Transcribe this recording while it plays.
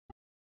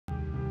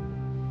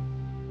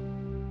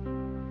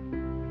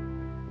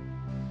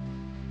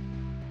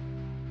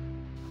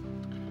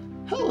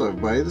Hello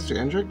everybody, this is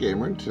Android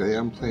Gamer, and today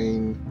I'm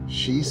playing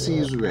She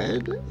Sees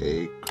Red,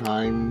 a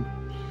crime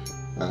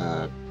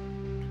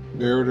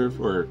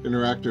narrative or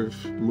interactive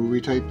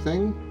movie type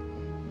thing.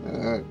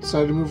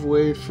 Decided to move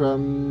away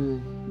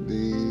from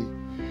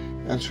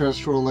the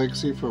Ancestral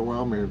Legacy for a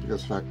while, maybe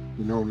because of the fact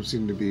no one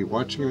seemed to be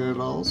watching it at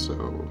all,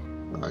 so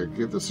I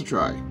give this a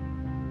try.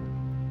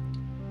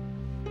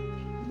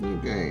 New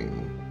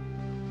game.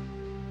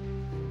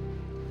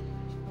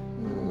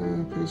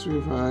 Please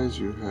revise,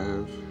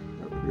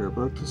 you're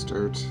about to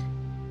start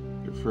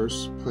your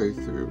first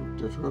playthrough.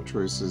 Difficult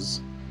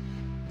choices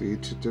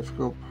lead to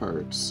different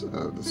parts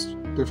of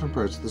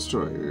the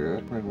story. We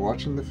recommend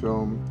watching the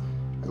film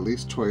at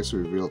least twice to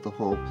reveal the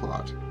whole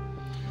plot.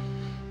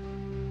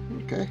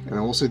 Okay, and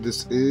I will say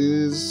this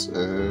is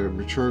a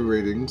mature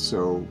rating,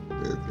 so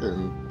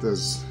and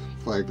does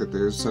flag that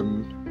there's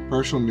some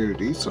partial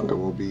nudity, so I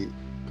will be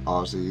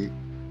obviously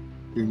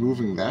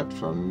removing that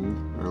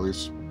from, or at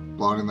least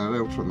blotting that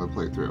out from the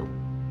playthrough.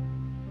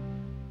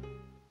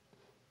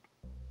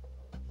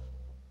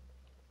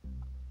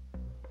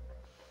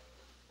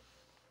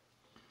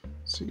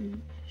 See,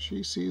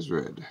 she sees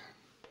red.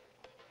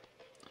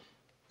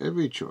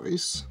 Every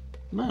choice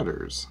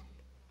matters.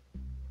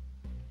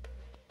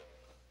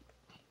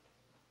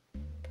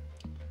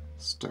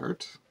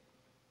 Start.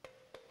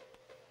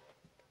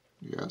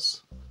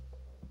 Yes.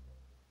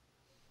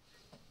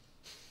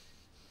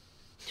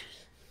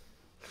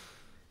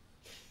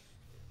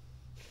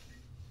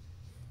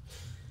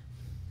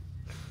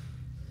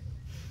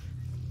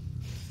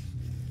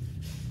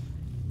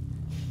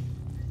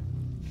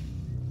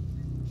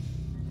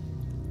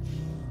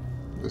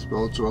 This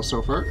bodes well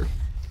so far.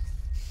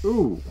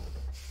 Ooh.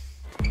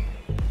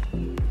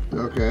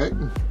 Okay.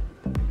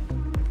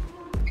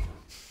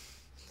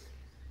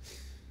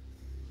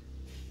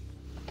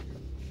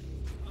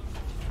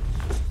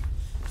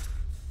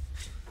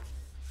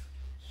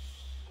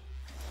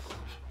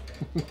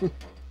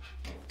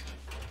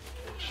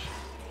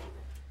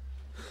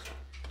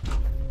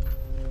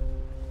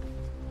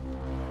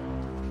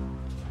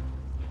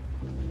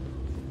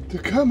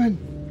 They're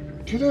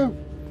coming! Get out!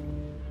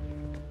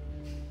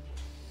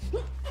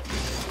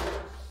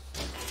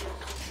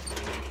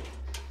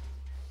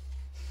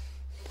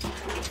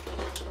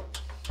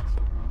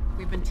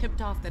 We've been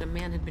tipped off that a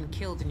man had been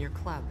killed in your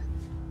club.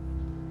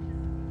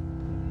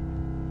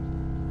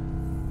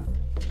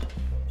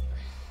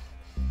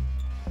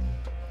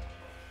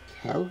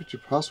 How could you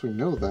possibly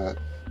know that?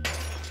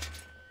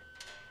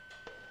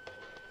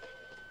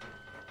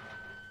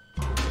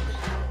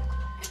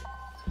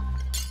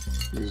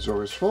 These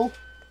doors full.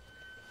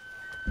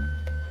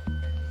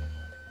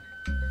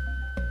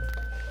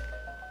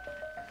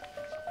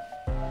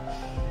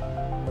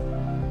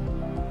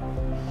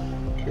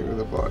 Clear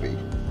the body.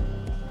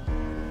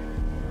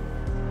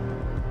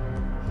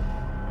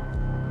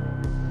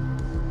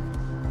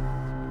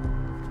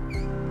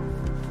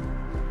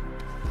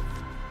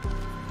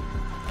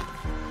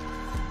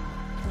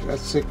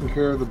 That's taking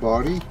care of the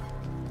body.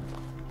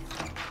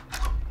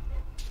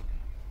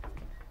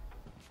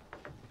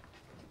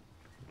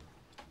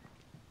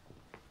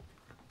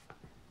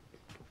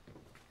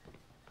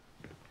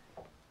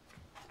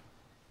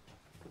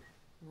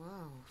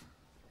 Whoa.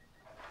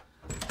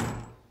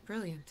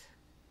 Brilliant.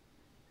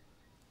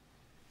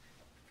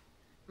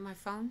 My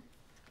phone?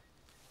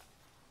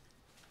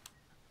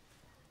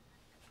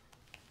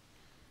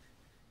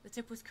 The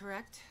tip was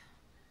correct.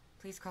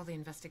 Please call the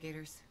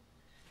investigators.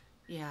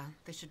 Yeah,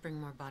 they should bring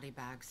more body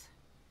bags.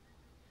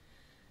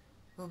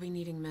 We'll be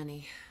needing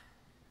many.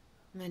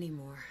 Many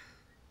more.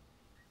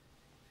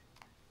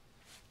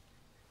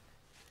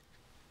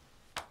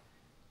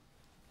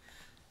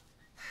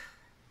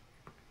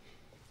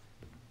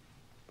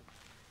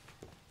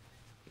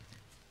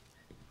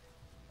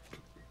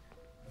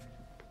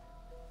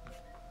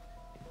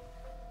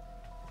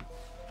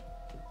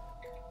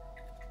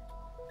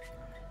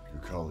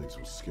 Your colleagues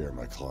will scare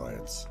my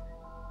clients.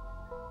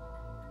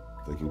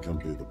 They can come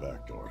through the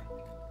back door.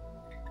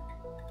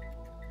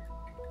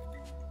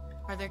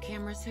 Are there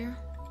cameras here?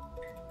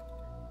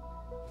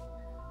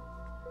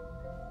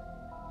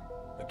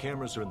 The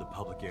cameras are in the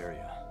public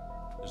area.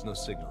 There's no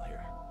signal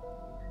here.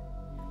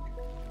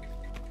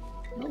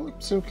 Well,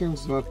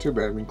 Simpkins not too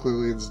bad. I mean,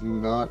 clearly it's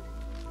not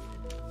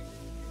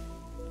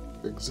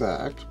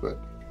exact, but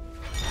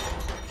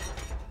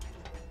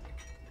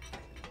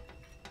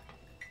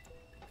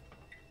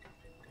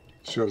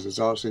shows it's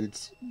obviously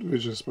it's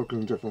just spoken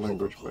in a different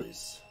language. But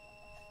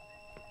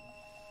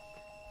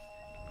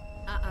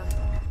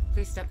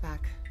Please step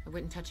back. I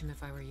wouldn't touch him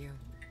if I were you.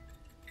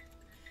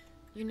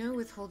 You know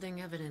withholding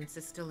evidence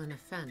is still an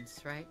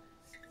offense, right?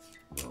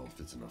 Well, if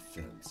it's an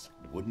offense,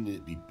 wouldn't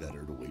it be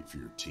better to wait for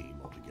your team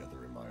all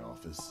together in my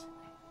office?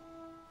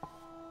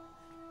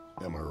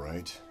 Am I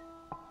right?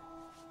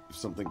 If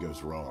something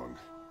goes wrong,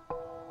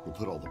 you'll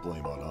put all the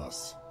blame on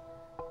us.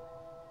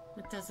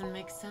 It doesn't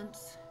make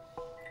sense.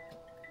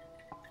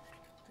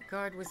 The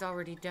guard was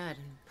already dead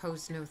and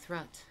posed no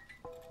threat.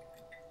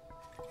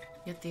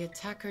 Yet the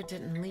attacker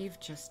didn't leave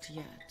just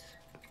yet.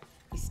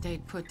 He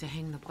stayed put to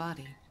hang the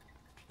body.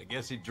 I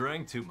guess he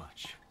drank too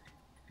much.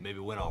 Maybe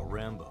went all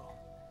Rambo.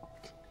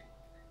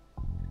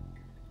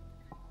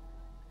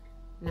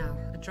 No,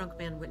 a drunk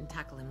man wouldn't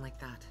tackle him like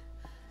that.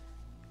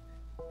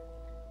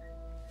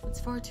 It's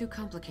far too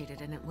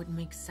complicated and it wouldn't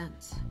make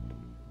sense.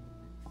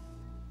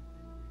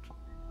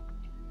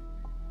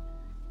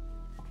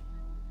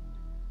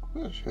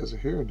 Oh, she has a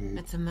hearing aid.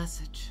 It's a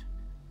message.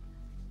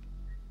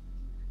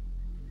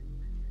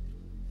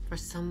 For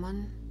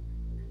someone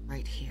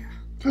right here.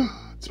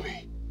 It's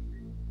me.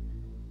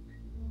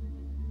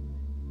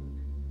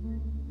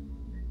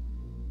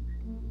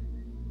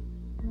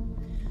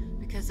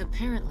 Because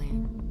apparently,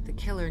 the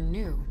killer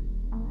knew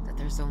that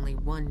there's only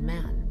one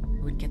man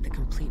who would get the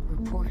complete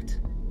report.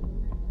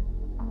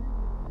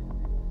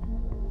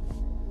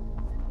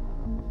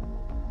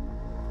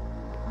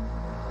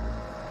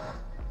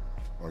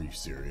 Are you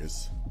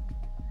serious?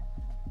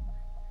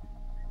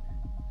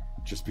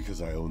 Just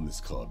because I own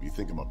this club, you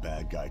think I'm a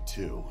bad guy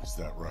too, is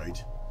that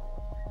right?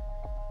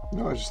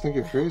 No, I just think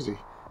you're crazy.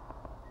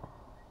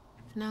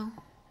 No,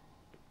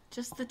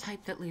 just the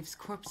type that leaves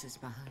corpses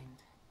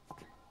behind.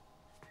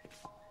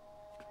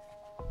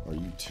 Are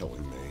you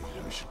telling me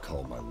I should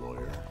call my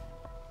lawyer?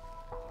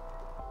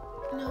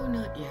 No,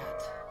 not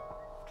yet.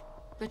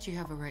 But you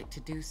have a right to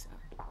do so.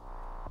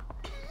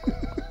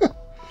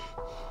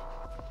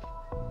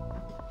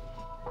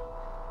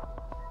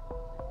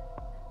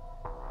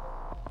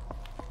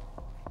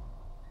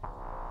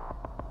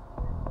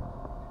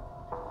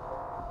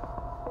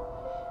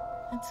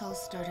 It's all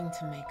starting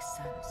to make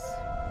sense.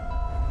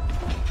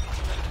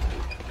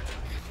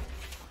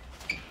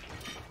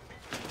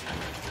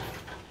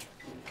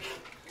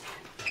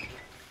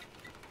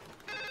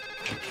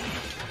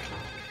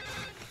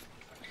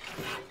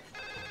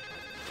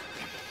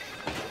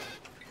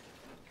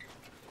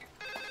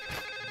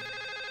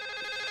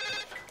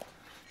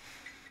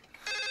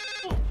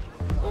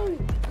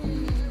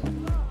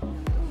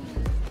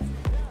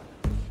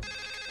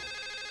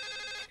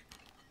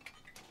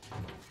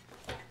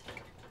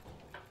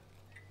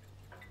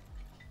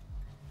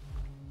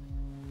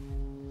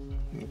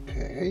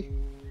 Okay.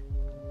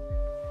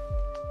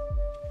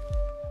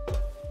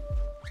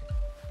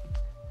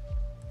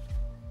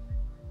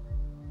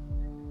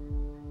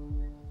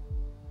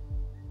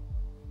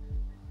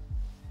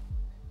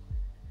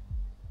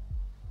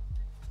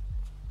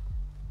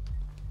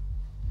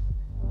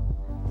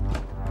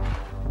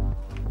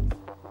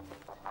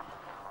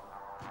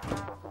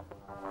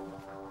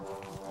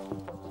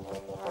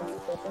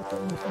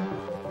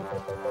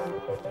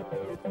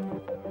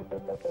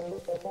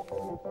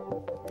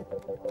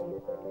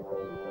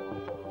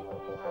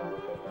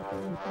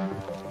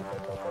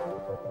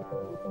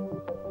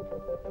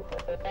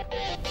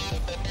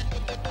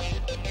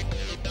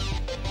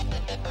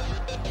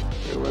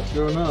 Hey, what's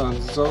going on?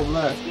 It's all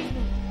black. Excuse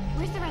me,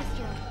 where's the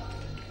restroom?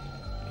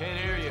 Can't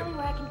hear Tell me you.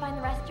 where I can find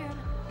the restroom.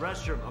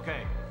 Restroom,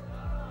 okay.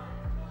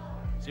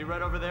 See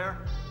right over there?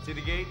 See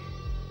the gate?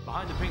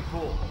 Behind the pink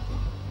pool.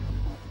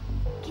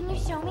 Can you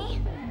show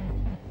me?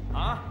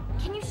 Huh?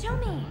 Can you show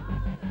me?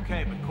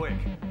 Okay, but quick.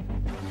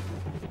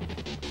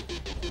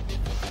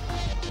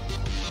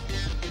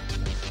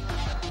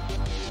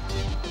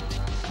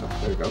 Oh,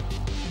 there you go.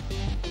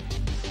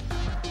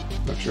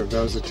 Not sure if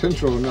that was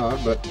intentional or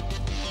not, but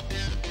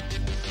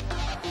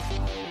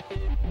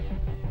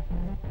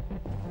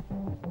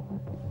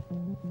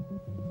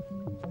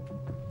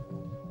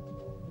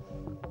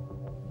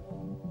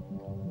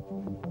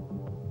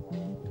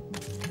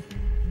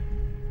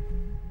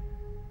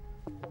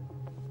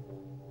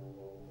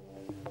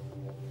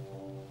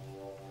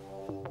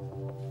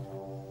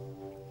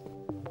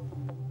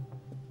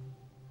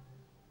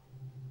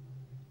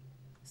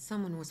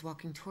Someone was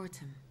walking towards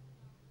him.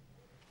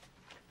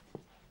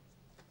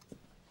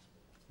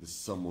 This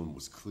someone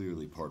was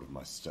clearly part of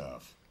my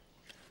staff.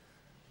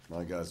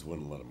 My guys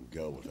wouldn't let him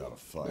go without a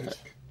fight.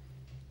 back.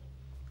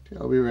 Okay,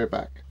 I'll be right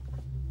back.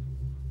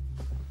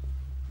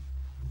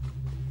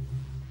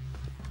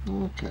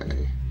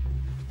 Okay.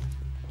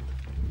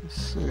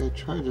 Let's say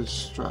try to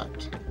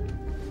distract.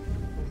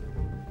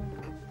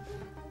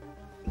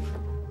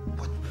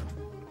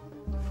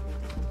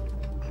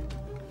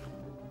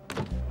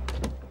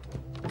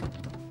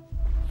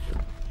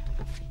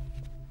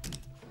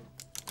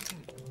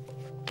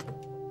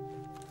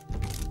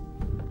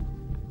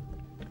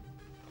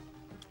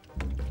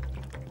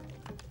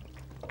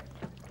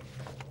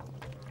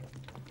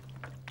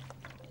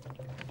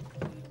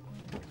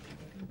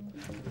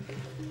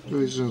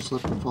 Please don't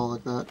slip and fall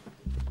like that.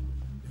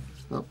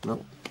 Nope,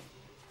 nope.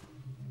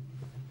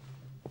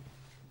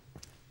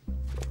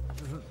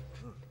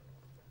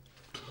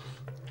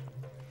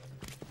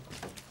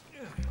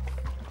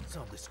 What's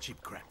all this cheap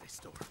crap they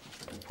store?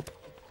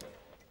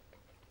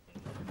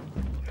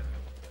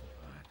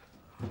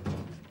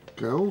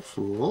 Go,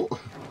 fool.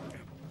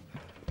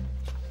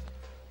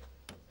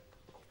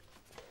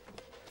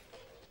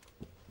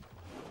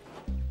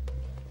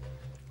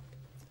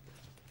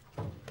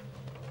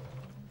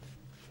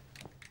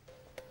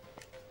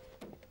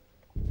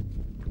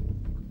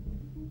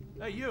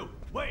 Hey, you!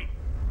 Wait!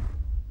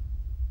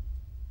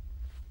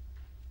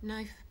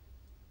 Knife.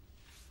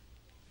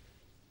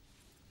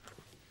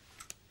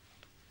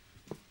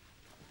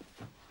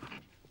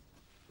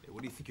 Hey,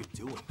 what do you think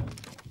you're doing?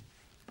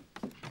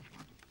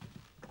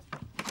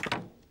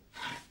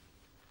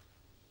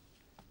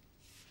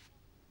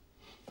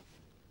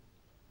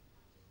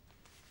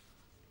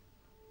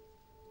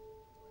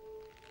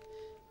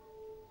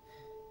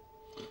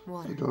 I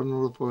Water. don't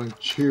know if I want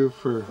to cheer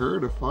for her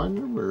to find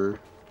him or.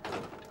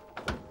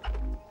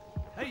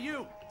 Hey,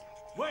 you!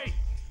 Wait!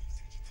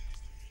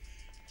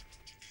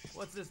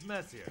 What's this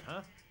mess here,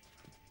 huh?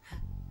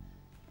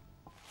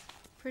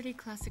 Pretty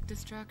classic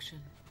distraction.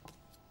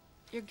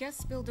 Your guest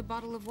spilled a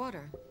bottle of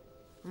water,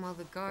 and while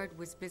the guard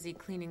was busy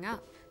cleaning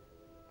up,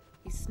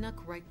 he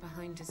snuck right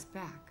behind his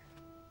back.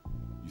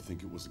 You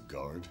think it was a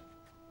guard?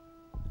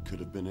 It could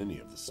have been any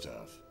of the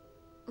staff.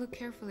 Look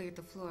carefully at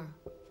the floor.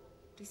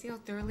 Do you see how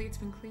thoroughly it's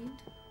been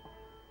cleaned?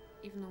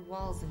 Even the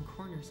walls and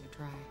corners are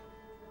dry.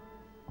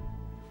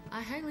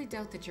 I highly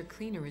doubt that your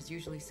cleaner is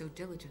usually so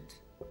diligent.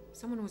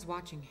 Someone was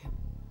watching him.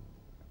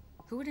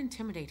 Who would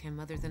intimidate him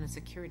other than a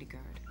security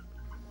guard?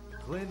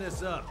 Clean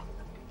this up.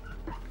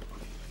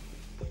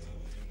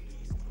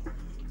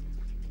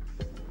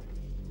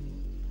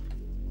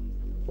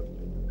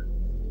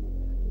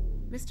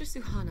 Mr.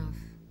 Suhanov,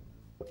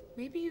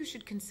 maybe you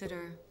should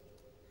consider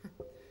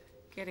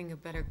getting a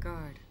better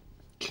guard.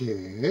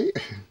 Okay.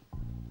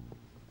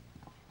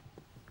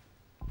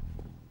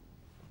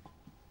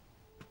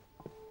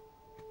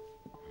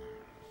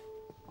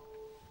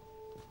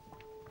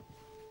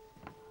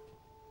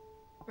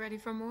 Ready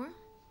for more?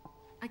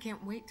 I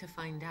can't wait to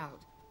find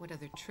out what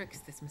other tricks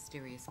this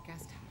mysterious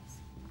guest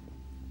has.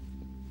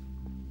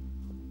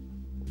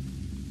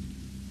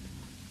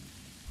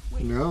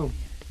 No.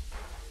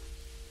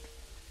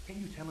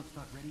 Can you tell it's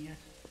not ready yet?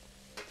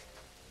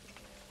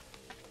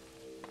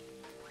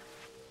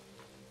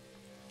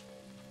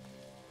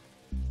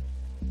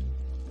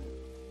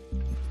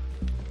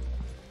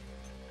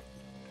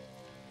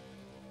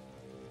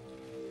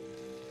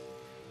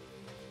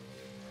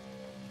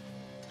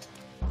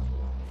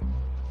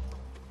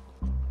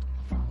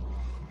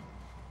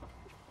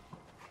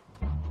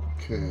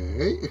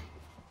 Okay.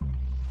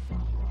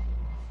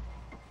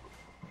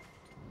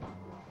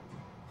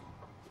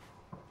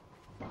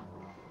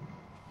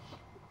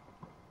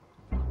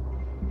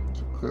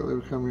 So clearly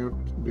we're coming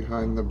up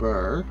behind the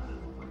bar.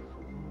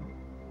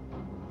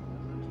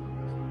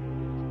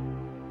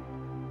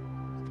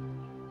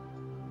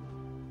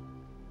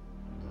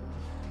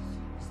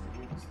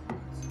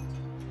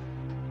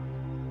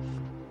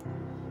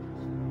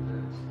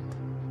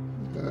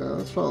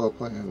 Let's follow the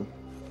plan.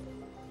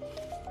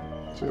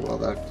 See how well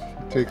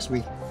that takes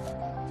me.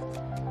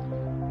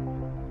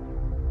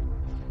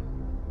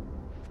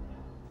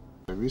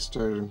 I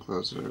restarted and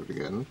closed it out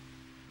again.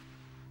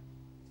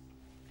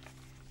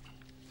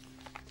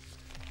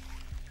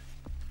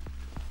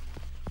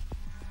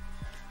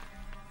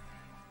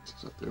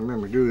 Just have to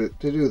remember to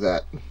do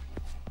that.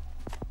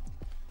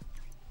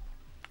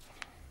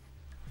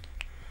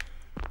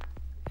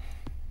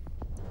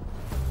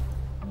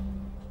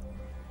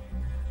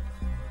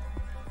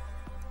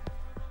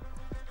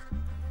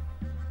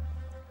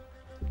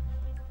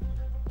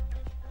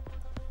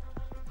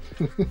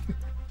 I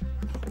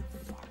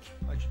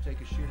should take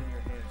a shit in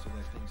your hand so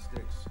that thing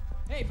sticks.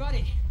 Hey,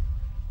 buddy!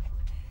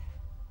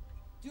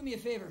 Do me a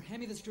favor, hand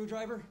me the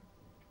screwdriver.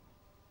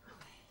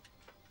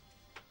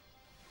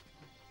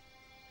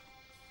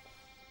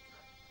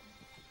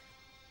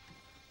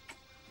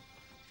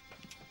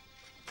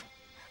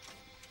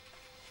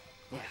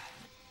 Yeah.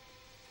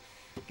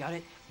 Got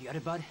it? You got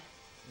it, bud?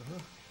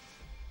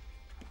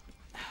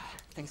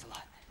 Thanks a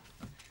lot.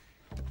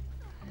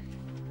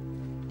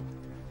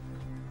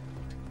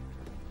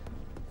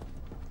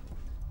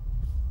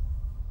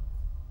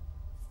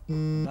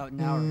 About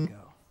an hour ago.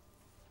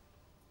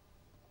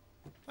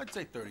 I'd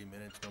say 30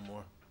 minutes, no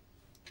more.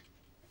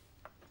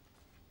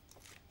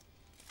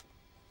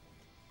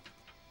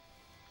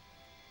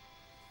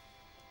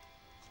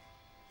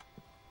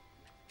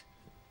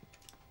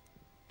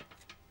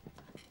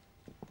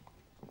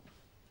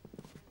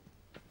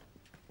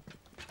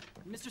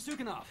 Mr.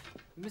 Sukhanov!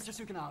 Mr.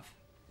 Sukhanov.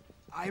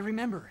 I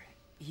remember.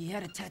 He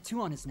had a tattoo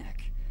on his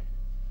neck.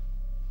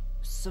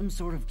 Some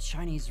sort of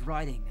Chinese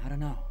writing, I don't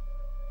know.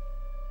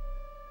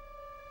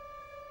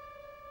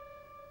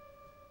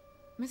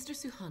 Mr.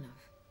 Suhanov,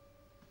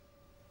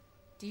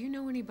 do you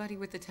know anybody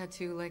with a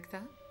tattoo like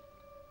that?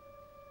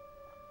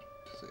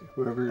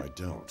 Whoever I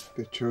don't.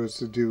 they chose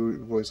to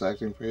do voice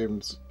acting for him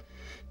is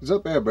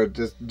not bad, but it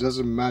just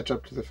doesn't match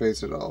up to the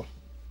face at all.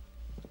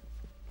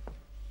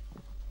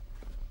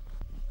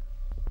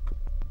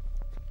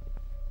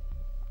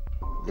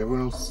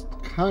 Everyone else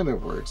kind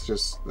of works,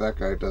 just that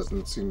guy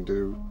doesn't seem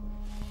to.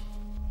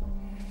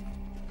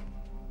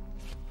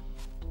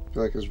 I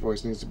feel like his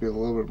voice needs to be a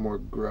little bit more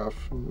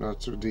gruff,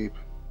 not so deep.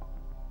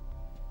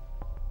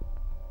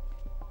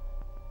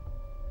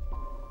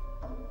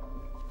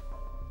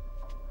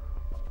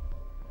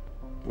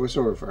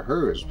 Voiceover for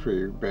her is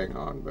pretty bang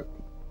on, but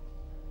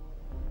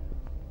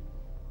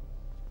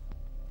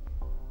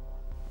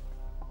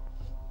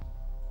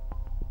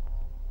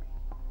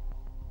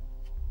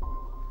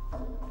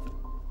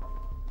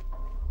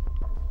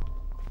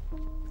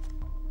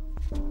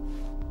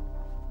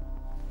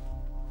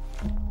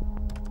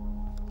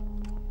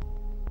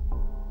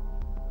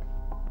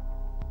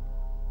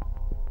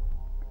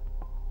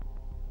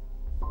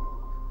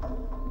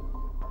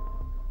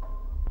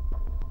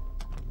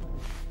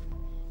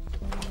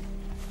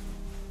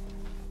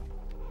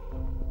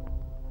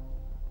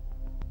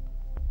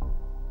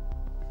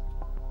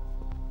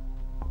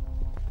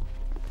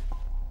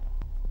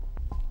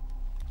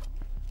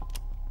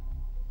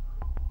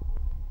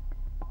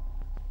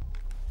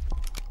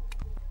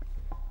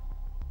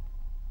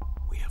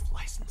We have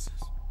licenses.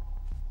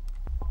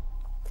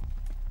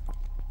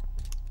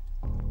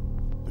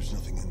 There's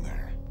nothing in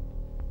there.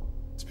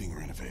 It's being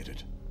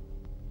renovated.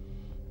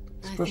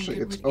 Especially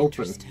it it's would open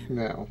interest him.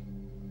 now.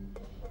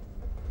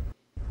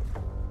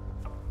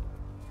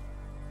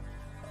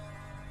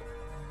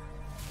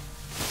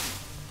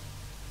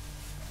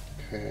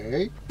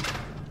 Okay.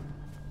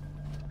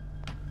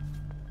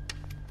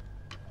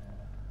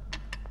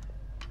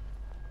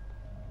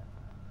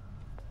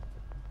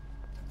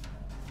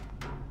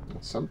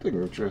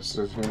 Something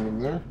interested him in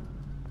there.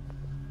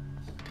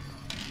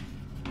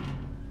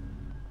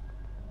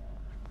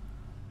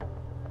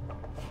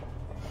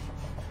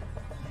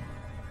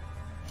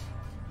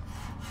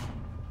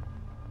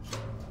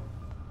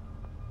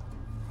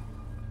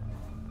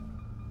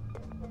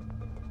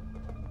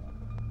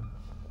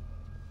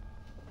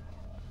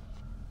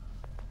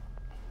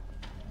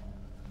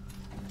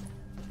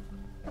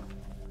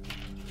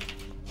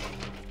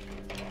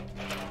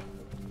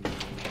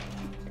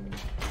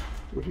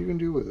 What are you gonna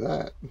do with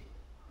that?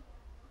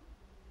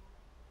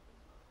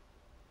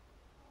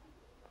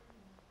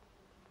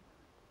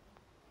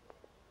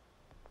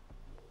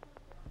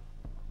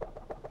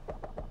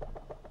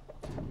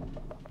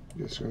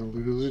 Just gonna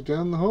lose it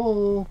down the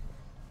hole.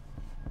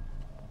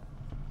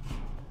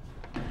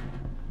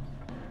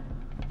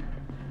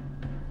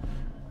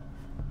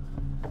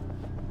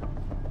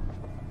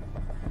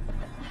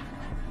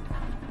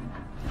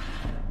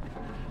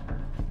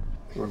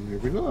 Or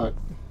maybe not.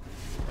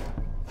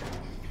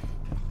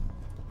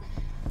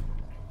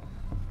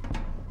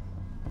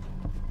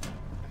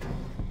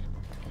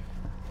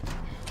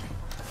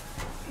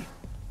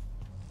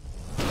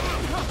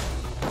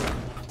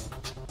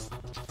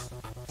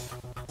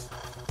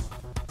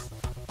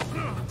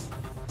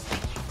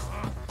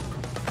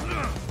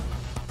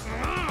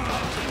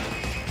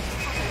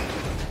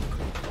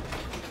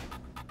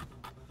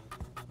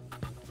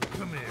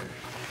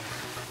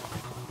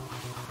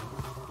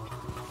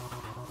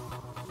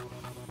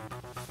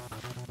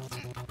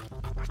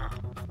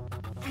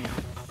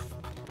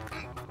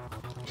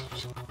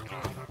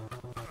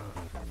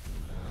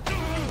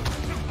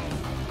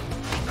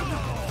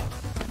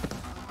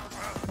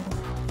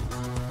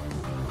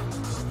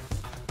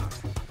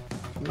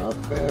 Not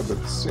bad, but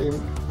at the same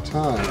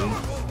time,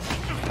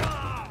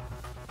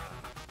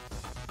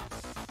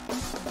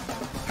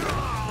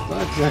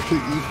 not exactly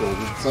equal.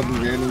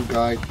 Some random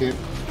guy can't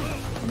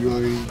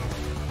really.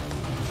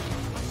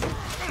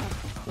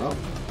 Well,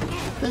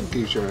 thank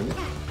you, Shiny.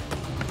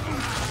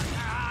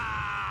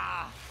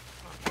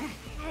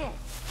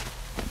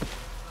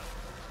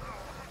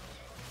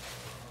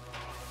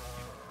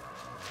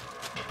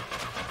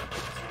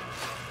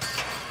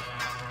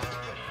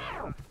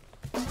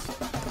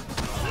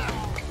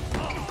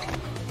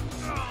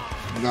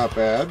 Not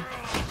bad.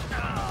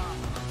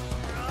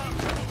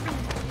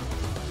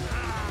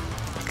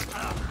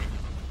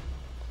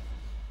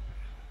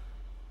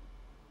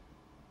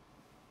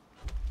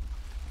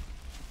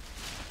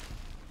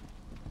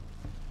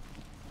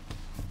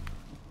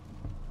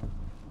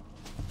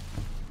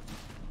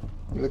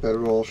 Look at that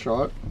roll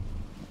shot.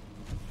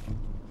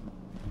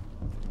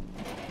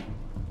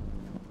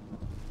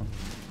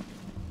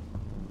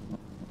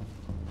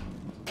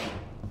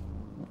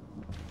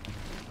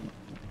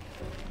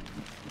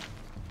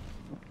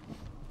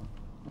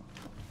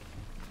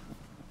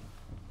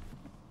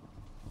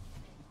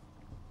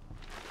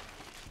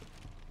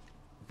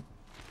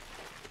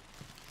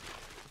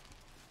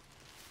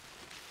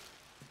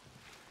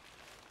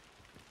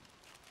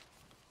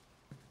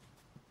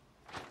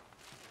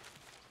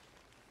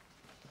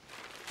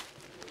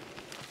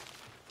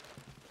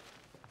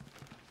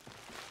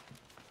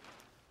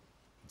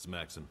 It's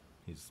Maxon.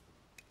 He's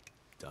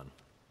done.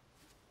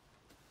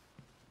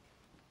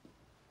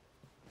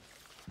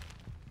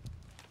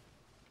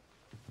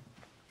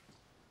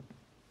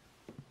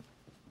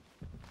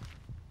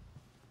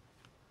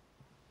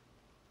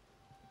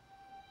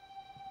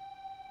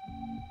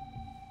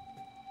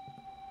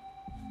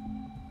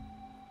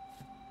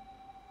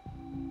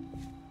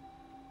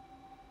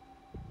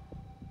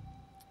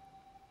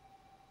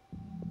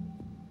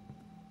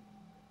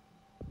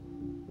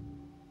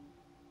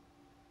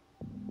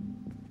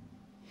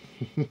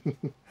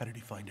 How did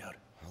he find out?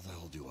 How the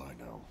hell do I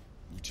know?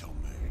 You tell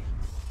me.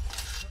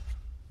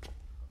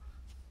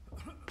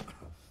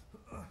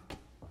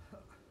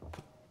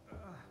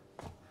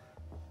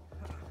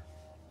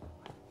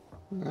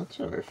 That's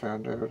how I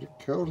found out he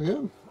killed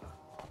him.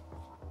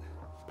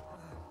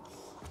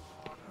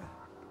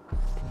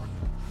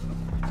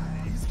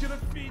 He's gonna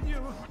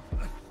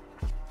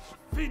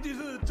feed you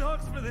to the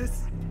dogs for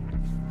this.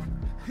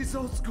 He's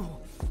old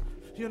school,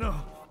 you know.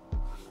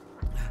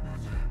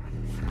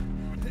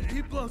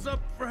 He blows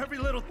up for every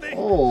little thing.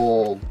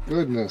 Oh,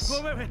 goodness.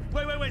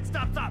 Wait,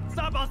 stop,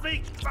 I'll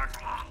speak.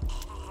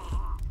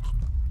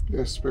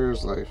 Yeah, spare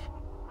his life.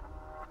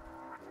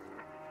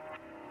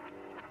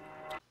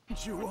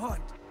 What you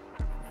want?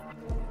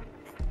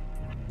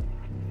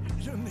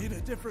 You'll need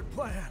a different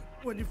plan.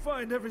 When you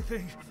find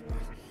everything,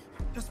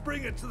 just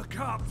bring it to the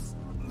cops.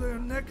 They're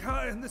neck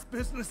high in this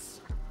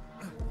business.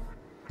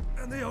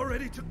 And they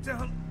already took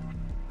down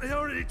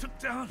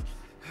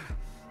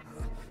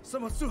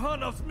some of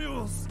Suhano's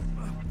mules.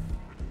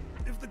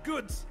 If the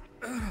goods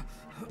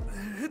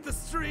hit the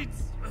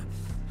streets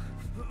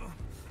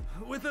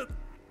with a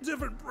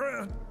different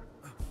brand,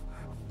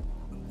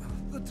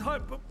 the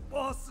type of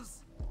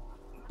bosses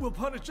will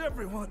punish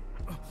everyone.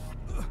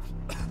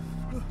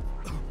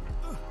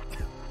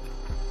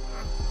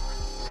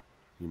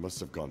 You must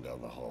have gone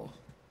down the hall.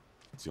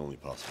 It's the only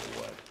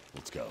possible way.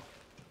 Let's go.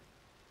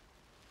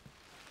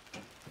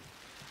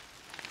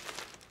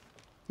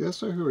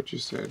 Yes, I heard what you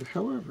said.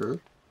 However...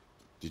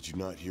 Did you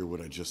not hear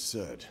what I just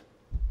said?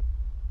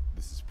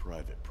 This is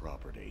private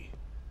property.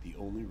 The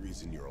only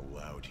reason you're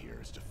allowed here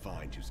is to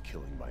find who's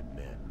killing my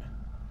men.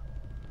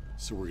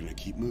 So we're gonna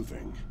keep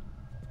moving.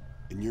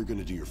 And you're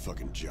gonna do your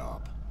fucking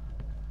job.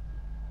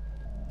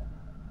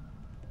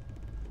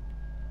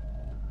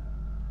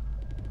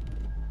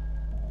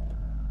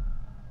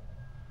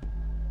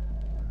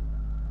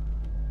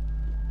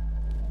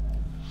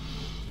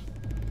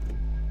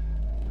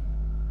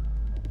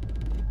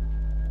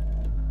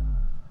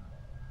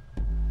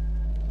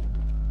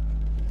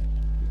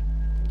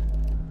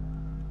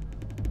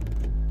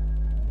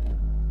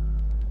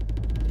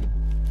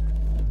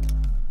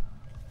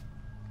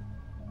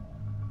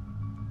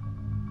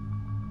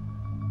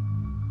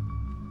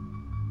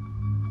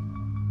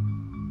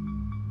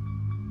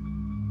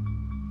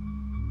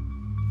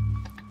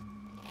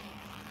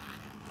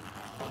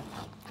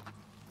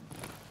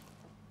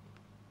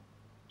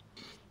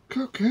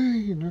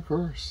 Cocaine, of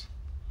course.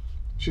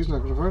 She's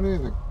not going to find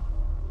anything.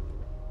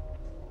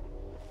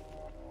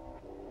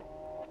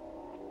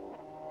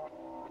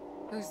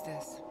 Who's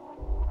this?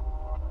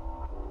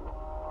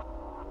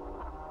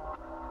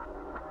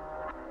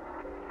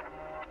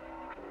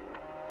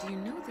 Do you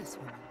know this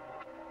woman?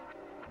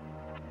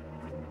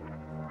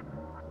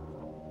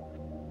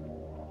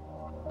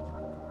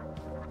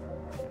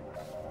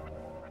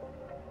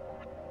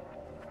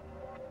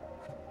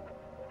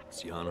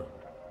 Sienna?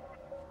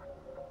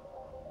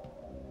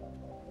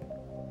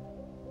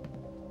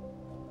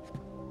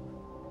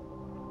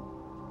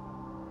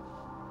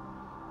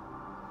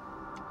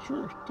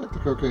 Sure, take the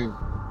cocaine.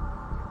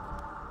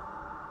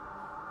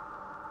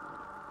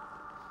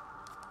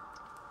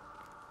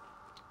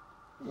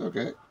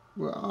 Okay,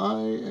 well,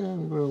 I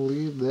am going to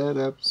leave that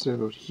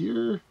episode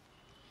here.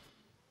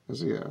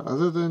 As yeah,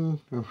 other than,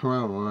 well,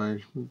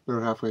 I'm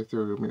about halfway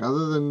through. I mean,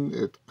 other than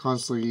it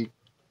constantly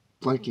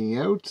blanking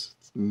out,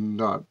 it's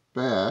not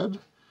bad.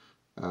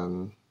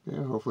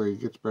 Yeah, hopefully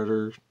it gets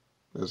better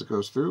as it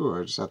goes through,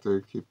 or I just have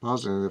to keep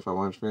pausing it if I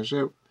want to finish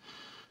out.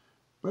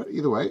 But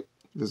either way,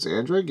 this is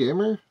Android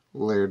Gamer,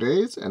 Layer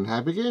Days, and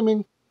happy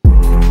gaming!